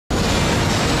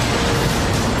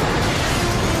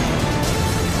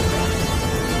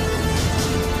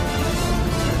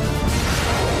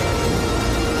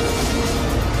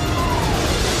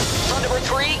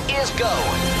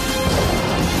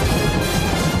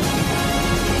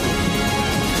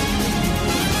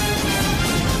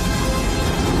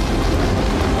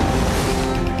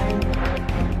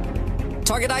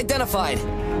identified.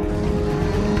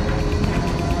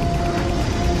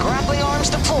 Grappling arms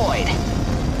deployed.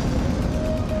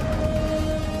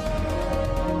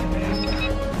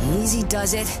 Easy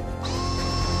does it.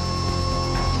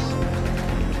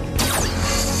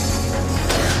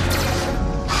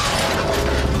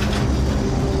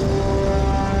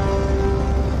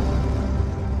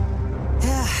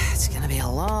 It's gonna be a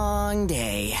long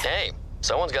day. Hey,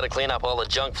 someone's got to clean up all the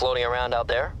junk floating around out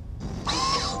there.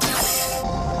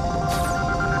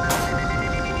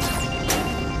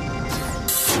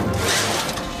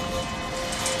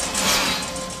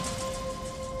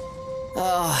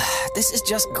 This is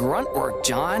just grunt work,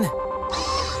 John.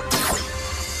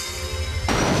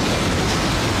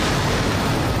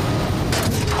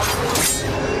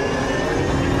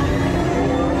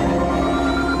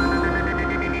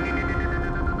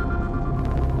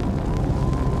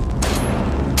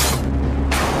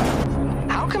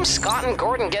 How come Scott and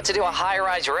Gordon get to do a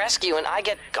high-rise rescue and I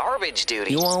get garbage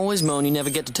duty? You always moan you never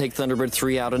get to take Thunderbird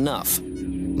 3 out enough.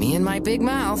 Me and my big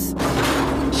mouth.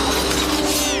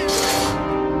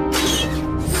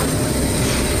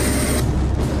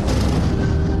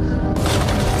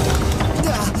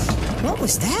 What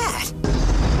was that?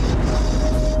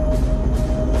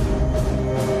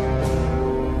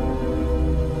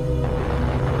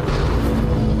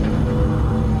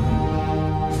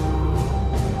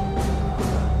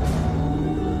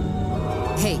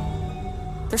 Hey,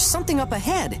 there's something up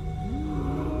ahead.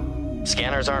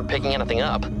 Scanners aren't picking anything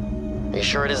up. Are you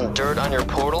sure it isn't dirt on your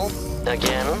portal?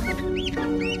 Again?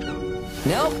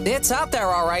 Nope, it's out there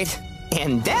all right.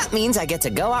 And that means I get to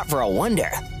go out for a wonder.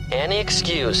 Any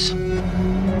excuse.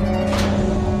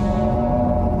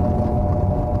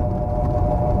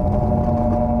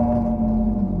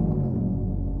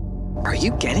 Are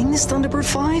you getting this, Thunderbird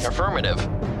 5? Affirmative.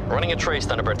 Running a trace,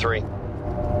 Thunderbird 3.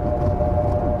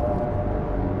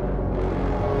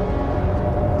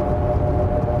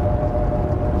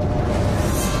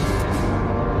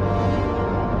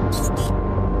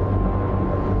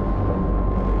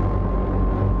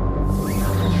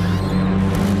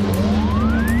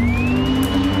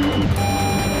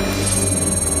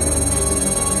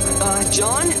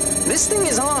 John, this thing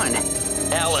is on.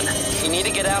 Alan, you need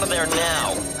to get out of there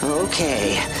now.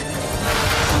 Okay.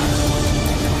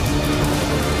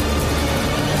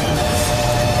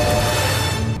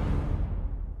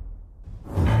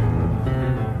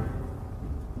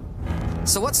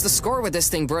 So what's the score with this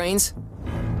thing, Brains?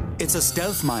 It's a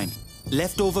stealth mine,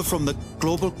 left over from the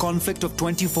global conflict of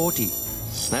 2040.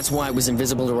 That's why it was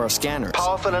invisible to our scanners.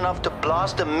 Powerful enough to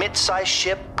blast a mid-sized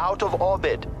ship out of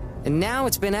orbit. And now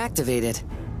it's been activated.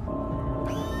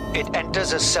 It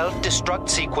enters a self-destruct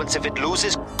sequence if it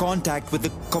loses Contact with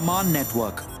the command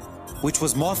network, which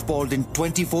was mothballed in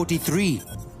 2043.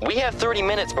 We have 30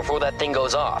 minutes before that thing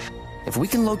goes off. If we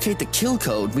can locate the kill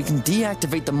code, we can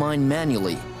deactivate the mine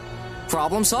manually.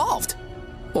 Problem solved.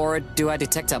 Or do I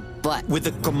detect a butt? With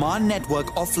the command network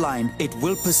offline, it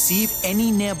will perceive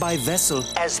any nearby vessel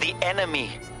as the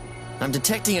enemy. I'm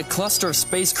detecting a cluster of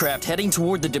spacecraft heading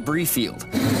toward the debris field.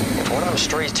 If one of them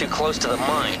strays too close to the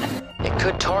mine, it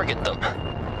could target them.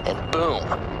 And boom.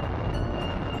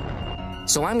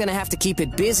 So I'm gonna have to keep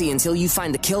it busy until you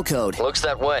find the kill code. Looks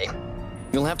that way.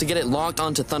 You'll have to get it locked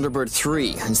onto Thunderbird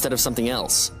 3 instead of something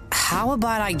else. How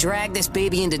about I drag this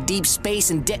baby into deep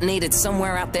space and detonate it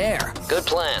somewhere out there? Good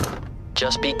plan.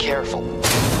 Just be careful.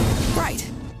 Right.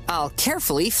 I'll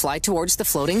carefully fly towards the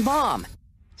floating bomb.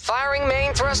 Firing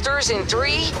main thrusters in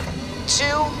 3, 2,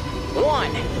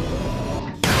 1.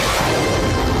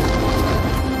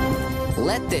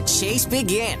 Let the chase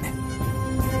begin.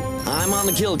 I'm on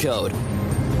the kill code.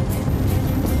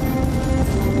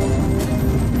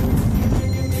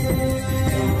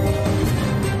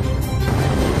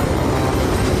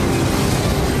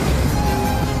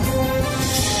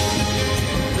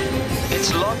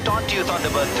 It's locked onto you,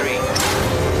 Thunderbird 3.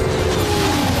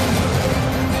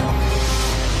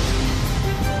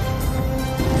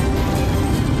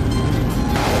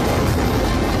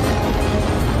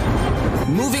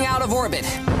 Moving out of orbit.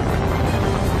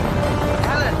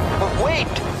 Alan, but wait!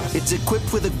 It's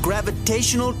equipped with a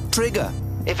gravitational trigger.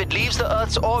 If it leaves the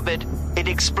Earth's orbit, it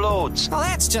explodes. Oh,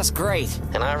 that's just great.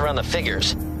 And I've run the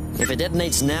figures. If it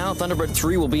detonates now, Thunderbird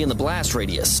 3 will be in the blast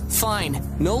radius. Fine.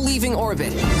 No leaving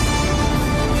orbit.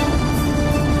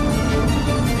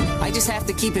 I just have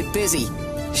to keep it busy.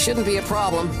 Shouldn't be a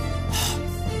problem.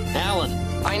 Alan.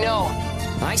 I know.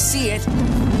 I see it.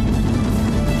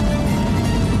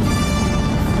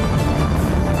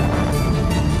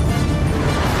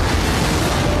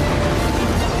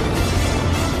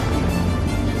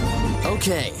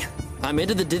 Okay, I'm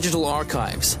into the digital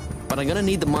archives. but I'm gonna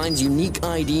need the mine's unique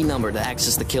ID number to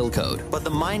access the kill code. But the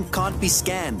mine can't be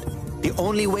scanned. The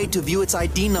only way to view its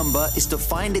ID number is to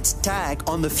find its tag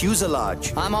on the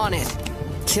fuselage. I'm on it.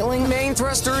 Killing main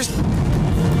thrusters.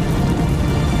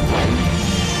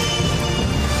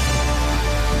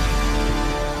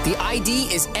 The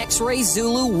ID is X-Ray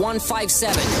Zulu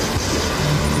 157.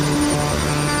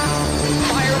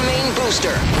 Fire main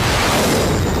booster.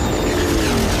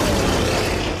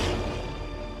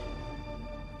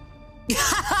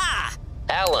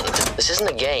 Alan, this isn't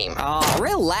a game. Oh,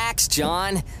 relax,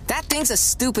 John. That thing's a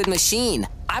stupid machine.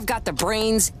 I've got the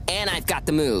brains, and I've got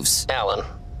the moves. Alan,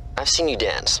 I've seen you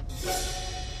dance.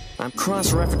 I'm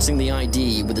cross-referencing the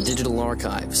ID with the digital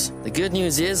archives. The good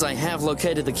news is I have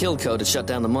located the kill code to shut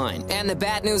down the mine. And the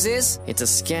bad news is? It's a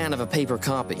scan of a paper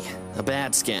copy. A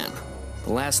bad scan.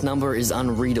 The last number is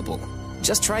unreadable.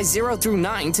 Just try 0 through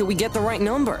 9 till we get the right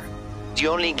number. You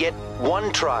only get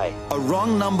one try. A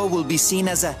wrong number will be seen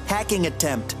as a hacking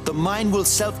attempt. The mine will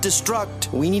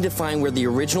self-destruct. We need to find where the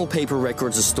original paper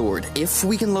records are stored. If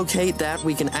we can locate that,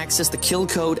 we can access the kill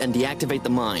code and deactivate the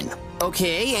mine.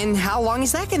 Okay, and how long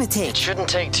is that gonna take? It shouldn't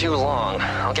take too long.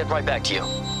 I'll get right back to you.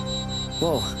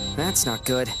 Whoa, that's not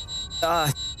good.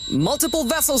 Multiple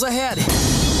vessels ahead!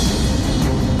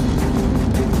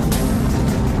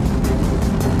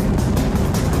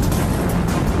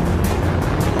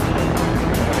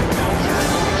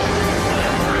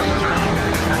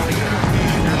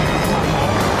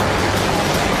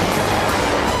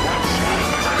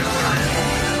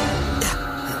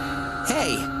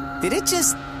 Did it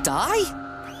just die?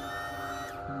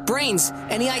 Brains,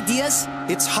 any ideas?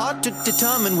 It's hard to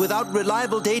determine without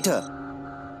reliable data.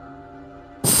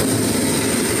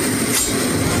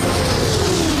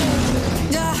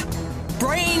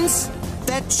 Brains!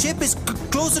 That ship is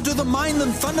closer to the mine than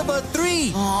Thunderbird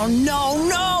 3. Oh,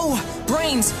 no!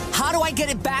 Brains, how do I get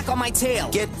it back on my tail?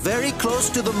 Get very close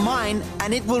to the mine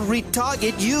and it will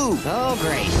retarget you. Oh,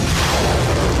 great.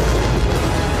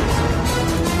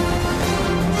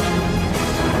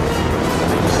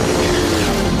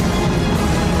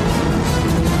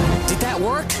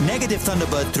 Work? Negative,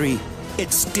 Thunderbird 3.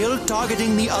 It's still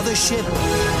targeting the other ship.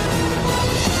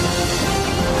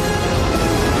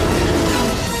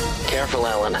 Careful,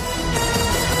 Alan.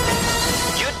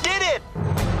 You did it!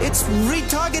 It's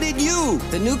retargeted you!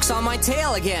 The nuke's on my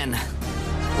tail again.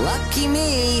 Lucky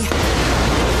me.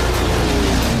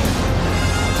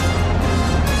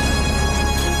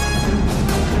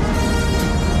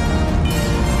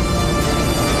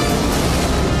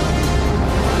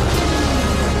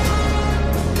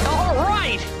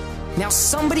 Now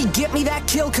somebody get me that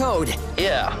kill code!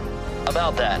 Yeah,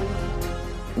 about that.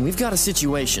 We've got a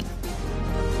situation.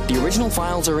 The original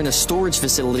files are in a storage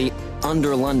facility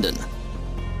under London.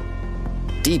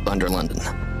 Deep under London.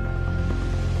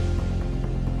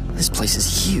 This place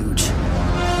is huge.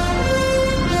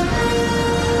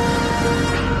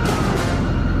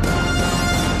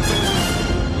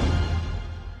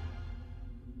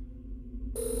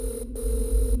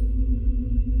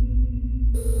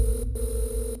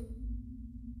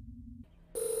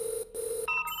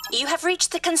 You have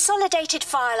reached the Consolidated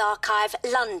File Archive,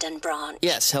 London branch.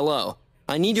 Yes, hello.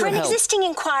 I need your help. For an existing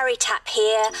inquiry, tap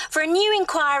here. For a new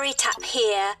inquiry, tap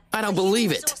here. I don't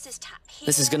believe it.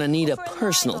 This is gonna need a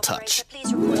personal touch.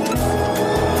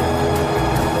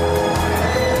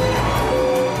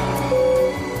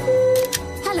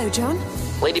 Hello, John.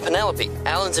 Lady Penelope,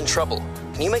 Alan's in trouble.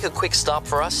 Can you make a quick stop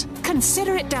for us?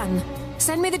 Consider it done.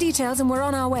 Send me the details and we're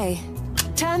on our way.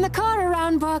 Turn the car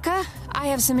around, Parker. I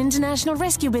have some international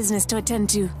rescue business to attend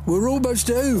to. We're almost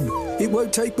home. It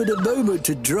won't take but a moment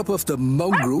to drop off the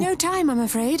mongrel. No time, I'm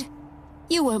afraid.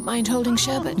 You won't mind holding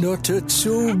sherbet. Not at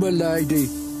all, my lady.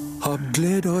 I'm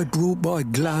glad I brought my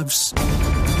gloves.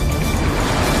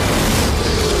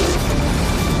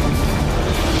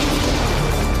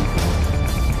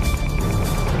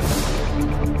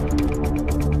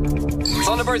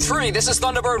 Thunderbird 3, this is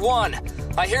Thunderbird 1.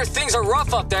 I hear things are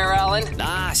rough up there, Alan.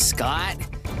 Ah, Scott.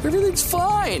 Everything's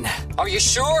fine. Are you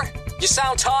sure? You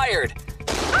sound tired.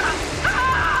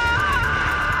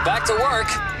 Back to work.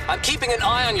 I'm keeping an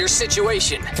eye on your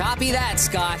situation. Copy that,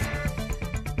 Scott.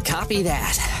 Copy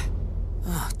that.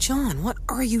 Oh, John, what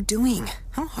are you doing?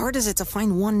 How hard is it to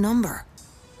find one number?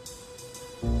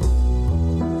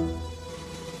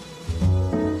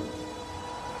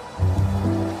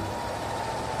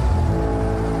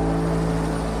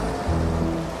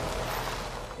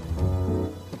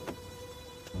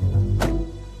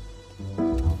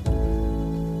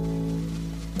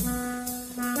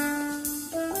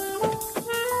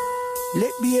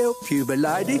 Let me help you, my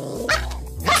lady.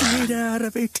 Get out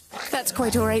of it. That's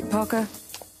quite all right, Parker.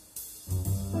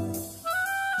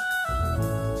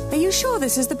 you sure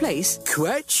this is the place?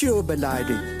 Quite sure, my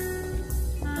lady.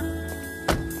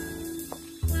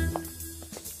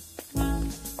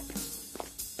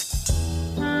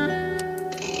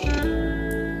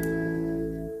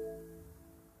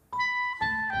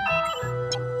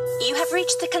 You have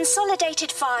reached the Consolidated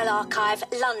File Archive,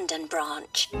 London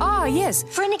branch. Ah, yes.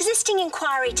 For an existing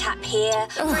inquiry tap here,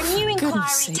 for a new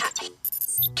inquiry tap.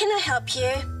 Can I help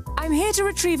you? I'm here to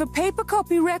retrieve a paper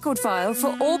copy record file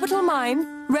for Orbital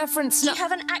Mine, reference... You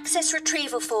have an access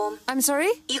retrieval form. I'm sorry?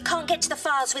 You can't get to the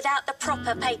files without the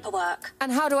proper paperwork.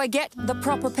 And how do I get the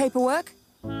proper paperwork?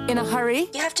 In a hurry?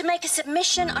 You have to make a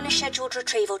submission on a scheduled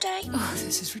retrieval day. Oh,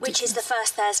 this is ridiculous. Which is the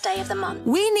first Thursday of the month.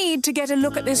 We need to get a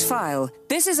look at this file.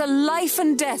 This is a life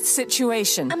and death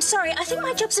situation. I'm sorry, I think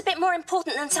my job's a bit more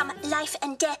important than some life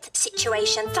and death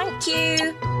situation. Thank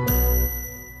you.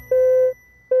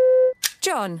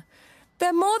 John,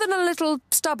 they're more than a little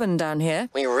stubborn down here.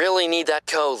 We really need that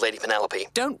code, Lady Penelope.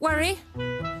 Don't worry.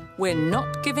 We're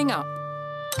not giving up.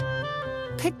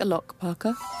 Pick the lock,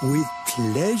 Parker. With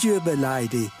pleasure, my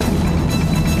lady.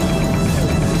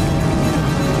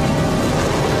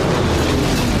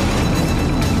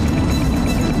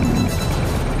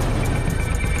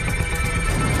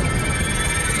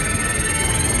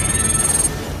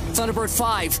 Thunderbird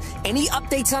 5, any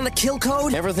updates on the kill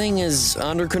code? Everything is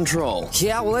under control.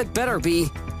 Yeah, well, it better be.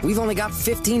 We've only got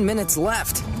 15 minutes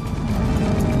left.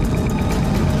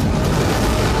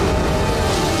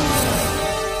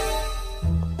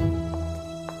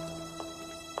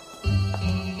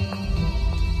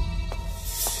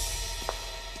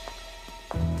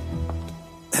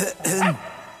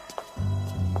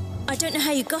 I don't know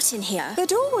how you got in here. The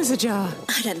door was ajar.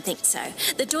 I don't think so.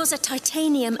 The doors are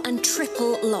titanium and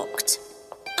triple locked.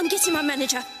 I'm getting my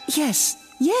manager. Yes,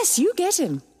 you get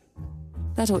him.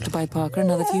 That ought to buy Parker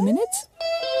another few minutes.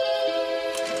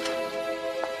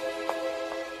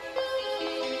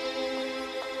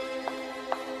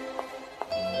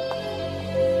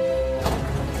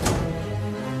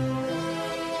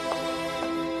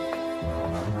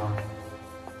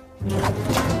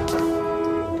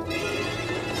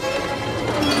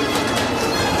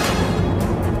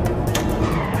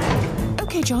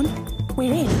 Okay, John,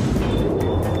 we're in.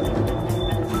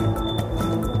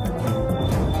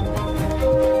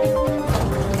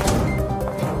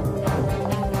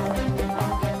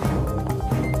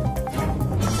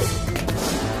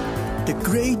 The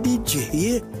Grey Ninja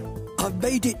here. I've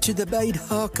made it to the main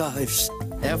archives.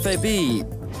 FAB,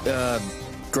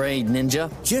 Grey Ninja.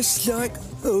 Just like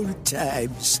old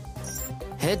times.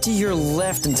 Head to your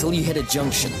left until you hit a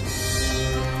junction.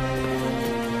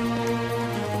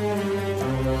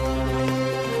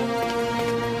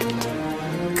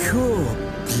 Cool,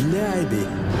 blimey.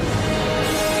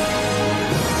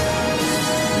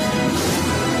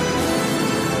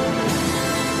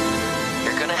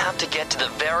 You're gonna have to get to the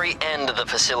very end of the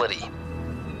facility.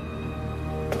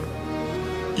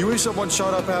 You hear someone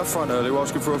showed up out front earlier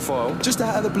asking for a file? Just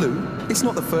out of the blue? It's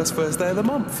not the first Thursday of the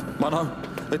month. I know.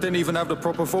 They didn't even have the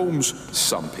proper forms.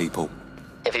 Some people.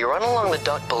 If you run along the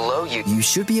duct below you, you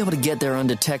should be able to get there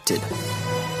undetected.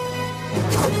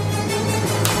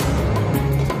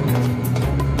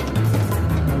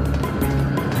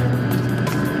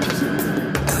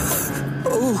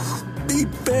 Oh, me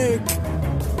back.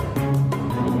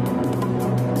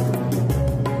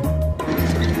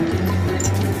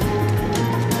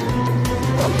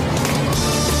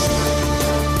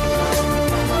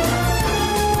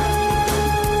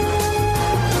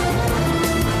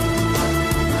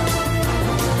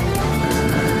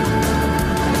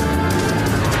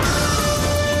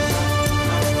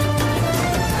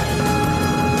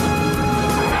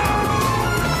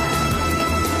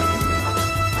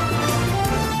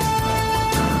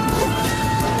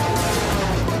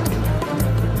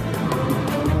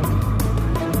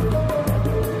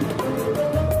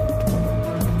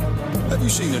 Have you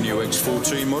seen the new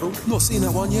X14 model? Not seen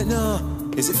that one yet, nah.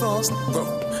 Is it fast? Well,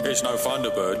 it's no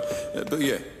Thunderbird, but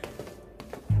yeah.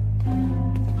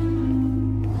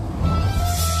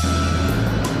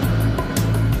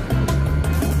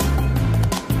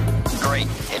 Great,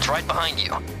 it's right behind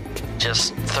you.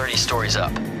 Just 30 stories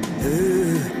up.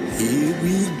 Here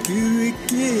we go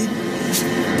again.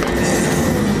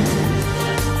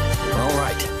 All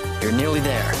right, you're nearly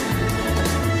there.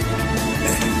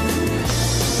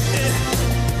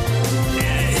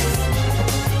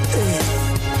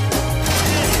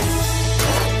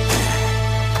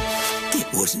 It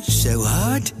wasn't so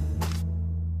hard.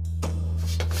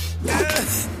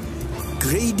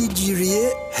 Graded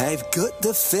urea, I've got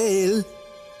the fail.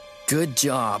 Good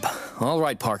job. All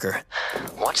right, Parker.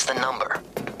 What's the number?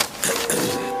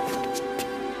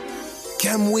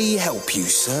 can we help you,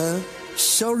 sir?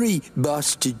 Sorry,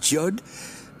 Master John,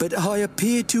 but I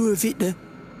appear to have hit a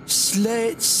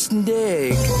slight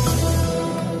snag.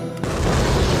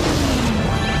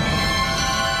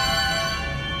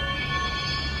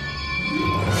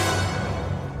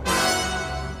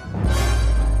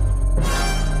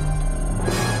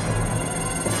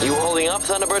 You holding up,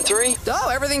 Thunderbird 3? Oh,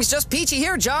 everything's just peachy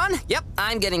here, John. Yep,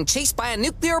 I'm getting chased by a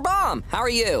nuclear bomb. How are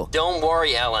you? Don't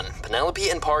worry, Alan. Penelope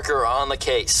and Parker are on the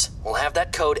case. We'll have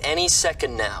that code any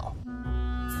second now.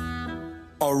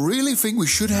 I really think we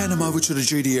should hand him over to the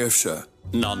GDF, sir.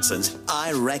 Nonsense.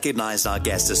 I recognized our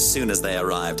guests as soon as they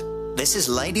arrived. This is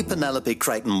Lady Penelope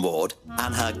Creighton Ward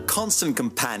and her constant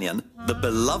companion, the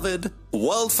beloved,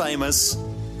 world-famous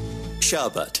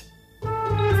Sherbet.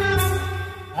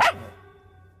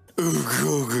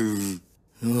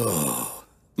 Oh,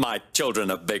 my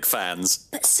children are big fans.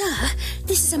 But, sir,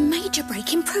 this is a major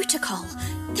break in protocol.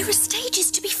 There are stages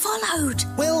to be followed.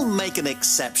 We'll make an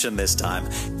exception this time.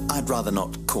 I'd rather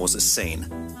not cause a scene.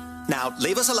 Now,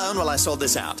 leave us alone while I sort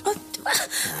this out.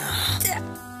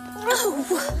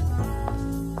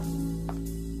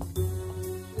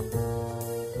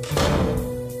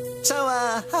 So,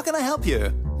 how can I help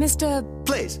you? Mr.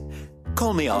 Please,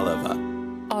 call me Oliver.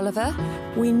 Oliver,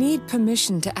 we need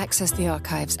permission to access the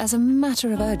archives as a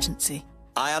matter of urgency.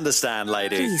 I understand,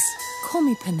 lady. Please, call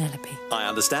me Penelope. I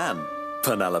understand,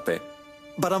 Penelope.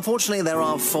 But unfortunately, there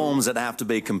are forms that have to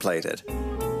be completed.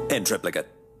 In triplicate.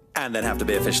 And then have to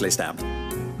be officially stamped.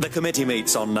 The committee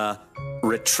meets on,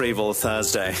 Retrieval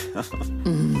Thursday.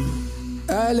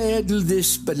 I'll handle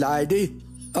this, milady.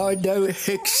 I know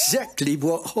exactly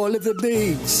what Oliver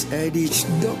means, and it's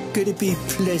not going to be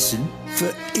pleasant for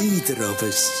either of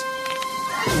us.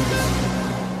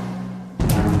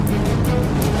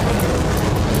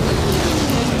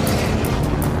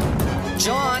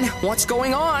 John, what's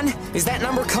going on? Is that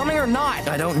number coming or not?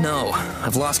 I don't know.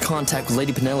 I've lost contact with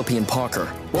Lady Penelope and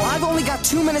Parker. Well, I've only got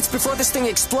 2 minutes before this thing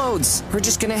explodes. We're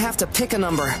just gonna have to pick a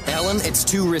number. Alan, it's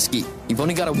too risky. You've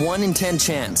only got a 1 in 10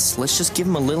 chance. Let's just give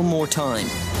him a little more time.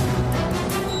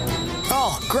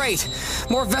 Oh, great.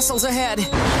 More vessels ahead.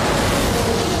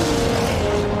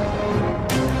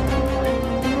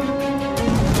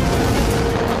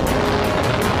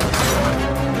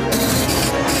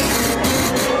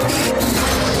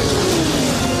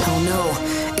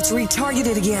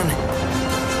 Retargeted again.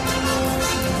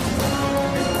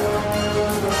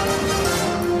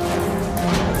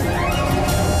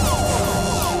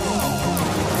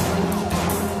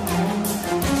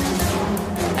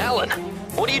 Alan,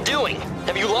 what are you doing?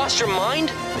 Have you lost your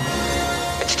mind?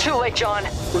 It's too late, John.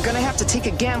 We're gonna have to take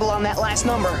a gamble on that last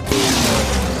number.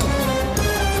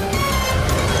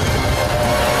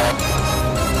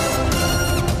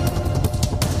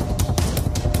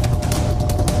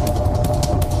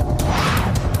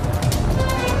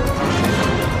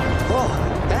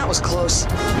 Was close.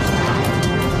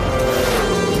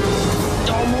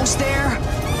 Almost there.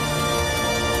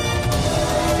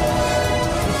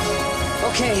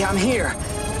 Okay, I'm here.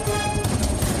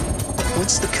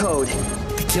 What's the code?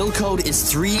 The kill code is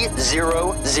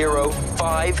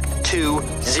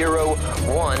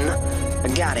 3005201. I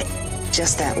got it.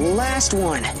 Just that last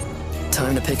one.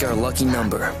 Time to pick our lucky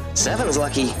number. 7's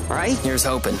lucky, right? Here's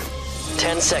hoping.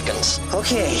 10 seconds.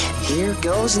 Okay, here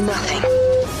goes nothing.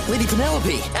 Lady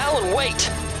Penelope! Alan, wait!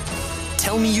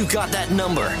 Tell me you got that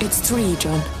number. It's 3,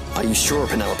 John. Are you sure,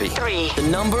 Penelope? 3. The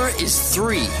number is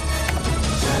 3.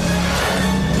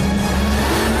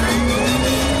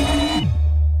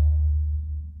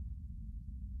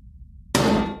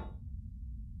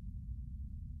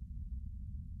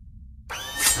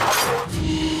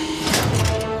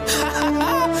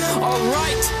 All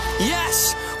right!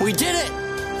 Yes! We did it!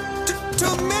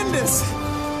 Tremendous!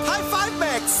 High five,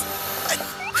 Max!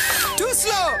 Too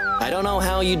slow! I don't know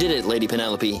how you did it, Lady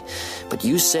Penelope, but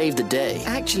you saved the day.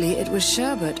 Actually, it was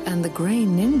Sherbet and the Grey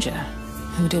Ninja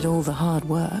who did all the hard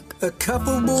work. A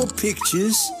couple more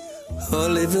pictures,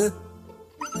 Oliver.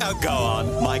 Oh, go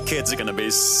on. My kids are going to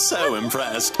be so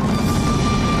impressed.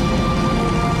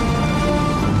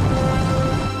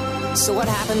 So what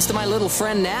happens to my little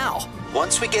friend now?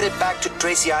 Once we get it back to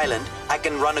Tracy Island, I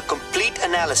can run a complete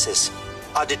analysis.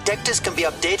 Our detectors can be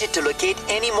updated to locate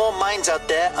any more mines out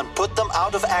there and put them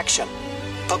out of action.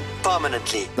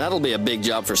 Permanently. That'll be a big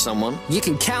job for someone. You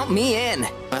can count me in.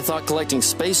 I thought collecting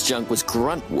space junk was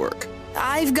grunt work.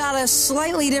 I've got a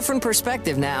slightly different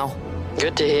perspective now.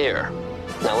 Good to hear.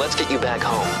 Now let's get you back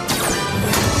home.